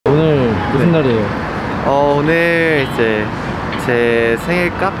무슨 날이에요? 오늘 이제 제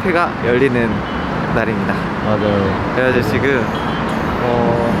생일 카페가 열리는 날입니다. 맞아요. 그래가지고 지금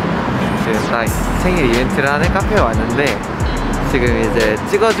딱 생일 이벤트를 하는 카페에 왔는데 지금 이제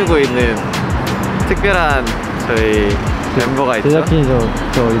찍어주고 있는 특별한 저희 멤버가 있죠. 제작진이죠.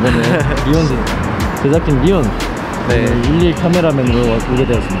 저 이번에 제작진 리온. 네. 1일 카메라맨으로 오게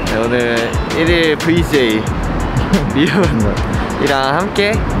되었습니다. 네, 오늘 1일 VJ 리온이랑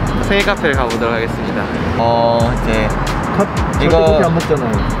함께 생일 카페를 가보도록 하겠습니다. 이제 이거 커피 안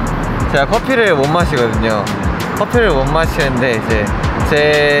먹잖아요. 제가 커피를 못 마시거든요. 커피를 못 마시는데 이제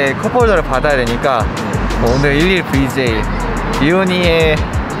제 컵홀더를 받아야 되니까 오늘 1일 VJ 리온이의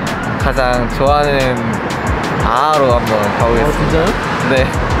가장 좋아하는 아로 한번 가보겠습니다. 진짜요? 네,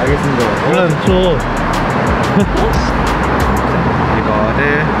 알겠습니다. 물론 좋죠.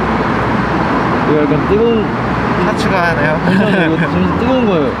 이거를 이거 약간 뜨거운 다 추가하나요? 이거 좀 뜨거운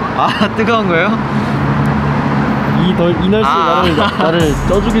거예요. 아, 뜨거운 거예요? 이 날씨에 나를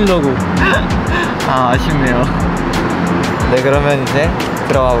쪄죽이려고. 아, 아쉽네요. 네, 그러면 이제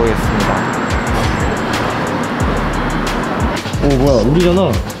들어가 보겠습니다. 오, 뭐야,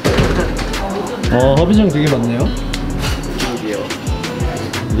 우리잖아. 하빛이 형 되게 많네요.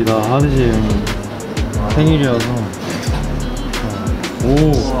 우리가 하빛이 형 생일이어서.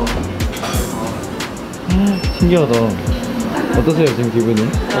 오, 신기하다. 어떠세요, 지금 기분이?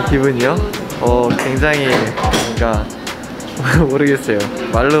 기분이요? 굉장히 뭔가 모르겠어요.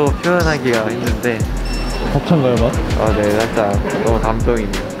 말로 표현하기가 힘든데. 벅찬가요, 막? 네, 살짝 너무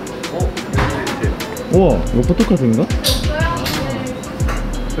감동이네요. 우와, 이거 포토카드인가?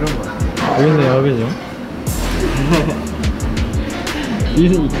 그런 거 같아요. 여기 있네요, 하빛이 형.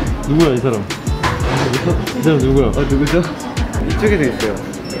 누구야, 이 사람? 이 사람 누구야? 누구죠? 이쪽에도 있어요.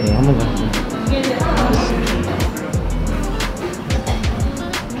 네, 한번 가시죠.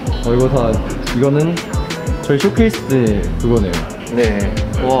 이거는 저희 쇼케이스 때 그거네요. 네.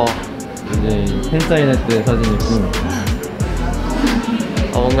 와. 이제 팬사인회 때 사진 있고.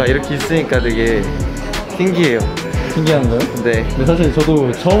 뭔가 이렇게 있으니까 되게 신기해요. 신기한가요? 네. 근데 사실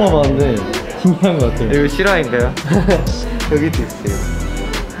저도 처음 와봤는데 신기한 것 같아요. 이거 실화인가요? 여기도 있어요.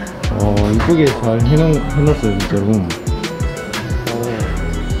 이쁘게 잘 해놨어요, 진짜로.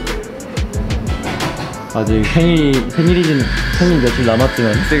 아직 생일 며칠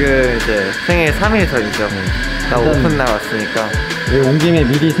남았지만 지금 이제 생일 3일 전이죠. 나 오픈 날 왔으니까. 여기 온 김에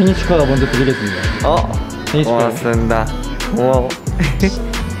미리 생일 축하 먼저 드리겠습니다. 생일 축하. 고맙습니다. 고마워.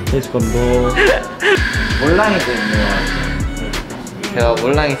 생일 축하합니다. 몰랑이도 있네요. 제가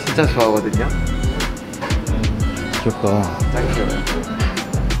몰랑이 진짜 좋아하거든요. 귀엽다. 짱 귀여워요.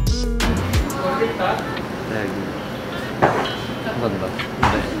 네, 여기. 감사합니다.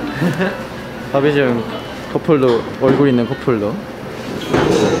 네. 하빛이 형 커플도, 얼굴 있는 커플도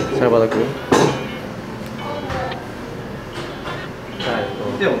잘 받았고요. 자,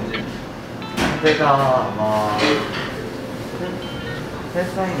 그때 언제? 제가 아마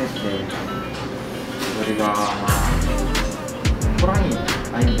팬사인회 때 우리가 아마 호랑이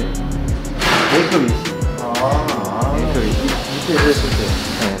아닌데 메이크업 이시. 메이크업 이시.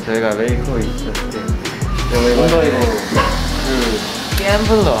 네, 저희가 메이크업 이시 했을 때 뭔가 이거 그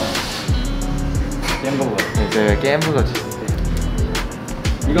게임블러. 네, 저희가 게임블러 쳤을 때.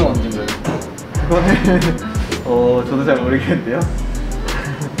 이건 언젠가요? 그거는 저도 잘 모르겠는데요.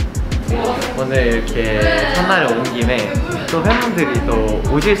 오늘 이렇게 첫날에 온 김에 또 팬분들이 또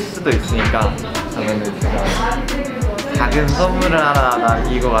오실 수도 있으니까 그러면은 제가 작은 선물을 하나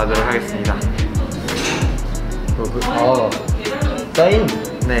남기고 가도록 하겠습니다. 사인?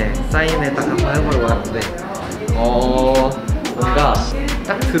 네, 사인을 딱 한번 해보려고 하는데 뭔가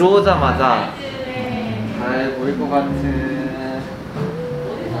딱 들어오자마자 잘 보일 것 같은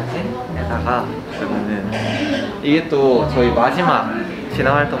사진에다가 그러면은 이게 또 저희 마지막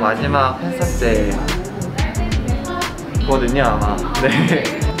지난 활동 마지막 팬사 때 거든요 아마. 네.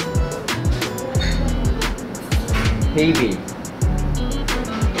 베이비.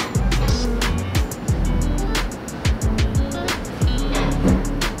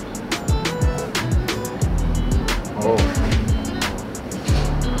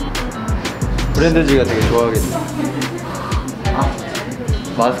 트렌드지가 되게 좋아하겠네.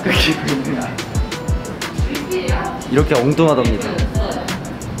 마스크 끼고 있는 이렇게 엉뚱하답니다.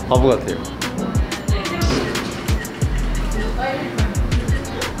 바보 같아요.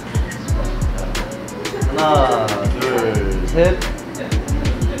 하나, 둘, 셋.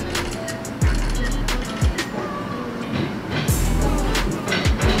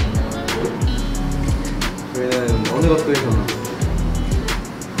 저희는 어느 각도에서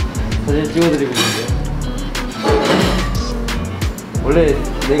사진 찍어드리고 있는데요. 원래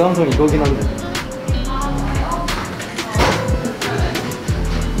내 감성 이거긴 한데.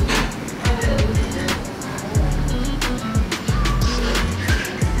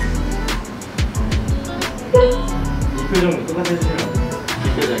 이 표정도 똑같이 해주시면.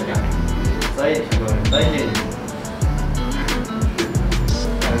 이 표정이야. 사인 지금 사인이